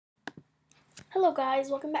Hello guys,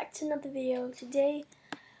 welcome back to another video. Today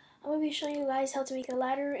I'm going to be showing you guys how to make a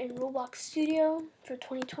ladder in Roblox Studio for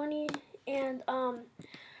 2020. And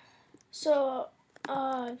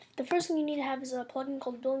the first thing you need to have is a plugin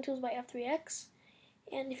called Building Tools by F3X.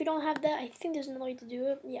 And if you don't have that, I think there's another way to do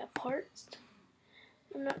it. Yeah, parts.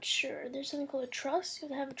 I'm not sure. There's something called a truss. You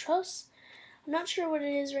have to have a truss. I'm not sure what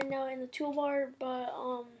it is right now in the toolbar, but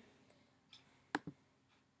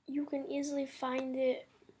you can easily find it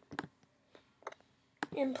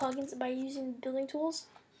in plugins by using building tools.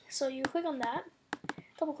 So you click on that,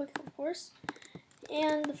 double click of course,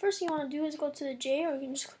 and the first thing you want to do is go to the J, or you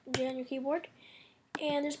can just click J on your keyboard,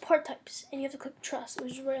 and there's part types, and you have to click truss,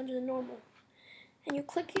 which is right under the normal, and you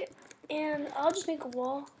click it, and I'll just make a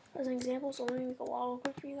wall as an example. So let me make a wall real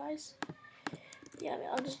quick for you guys. Yeah,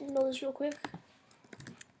 I'll just build this real quick.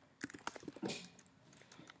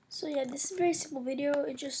 So yeah, this is a very simple video.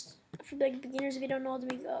 It just for like beginners if you don't know how to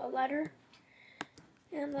make a ladder.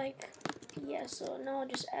 And like, yeah, so now I'll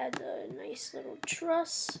just add a nice little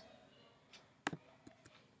truss.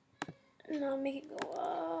 And I'll make it go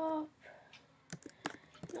up.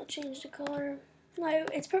 And I'll change the color. No,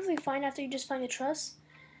 it's perfectly fine after you just find a truss,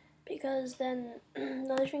 because then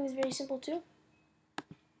the other thing is very simple too.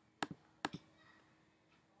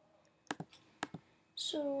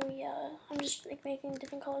 So yeah, I'm just like making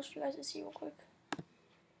different colors for you guys to see real quick.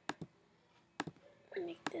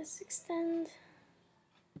 Make this extend.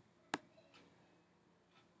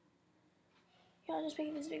 Yeah, I'll just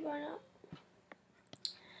make this big right now.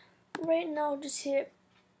 Right now, I'll just hit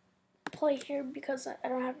play here because I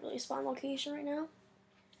don't have really spawn location right now.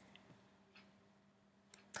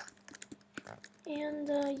 And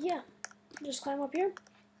yeah, just climb up here.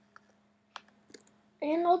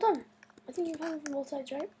 And all done. I think you can climb from both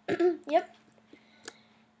sides, right? Yep.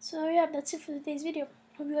 So yeah, that's it for today's video.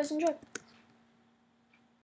 Hope you guys enjoyed.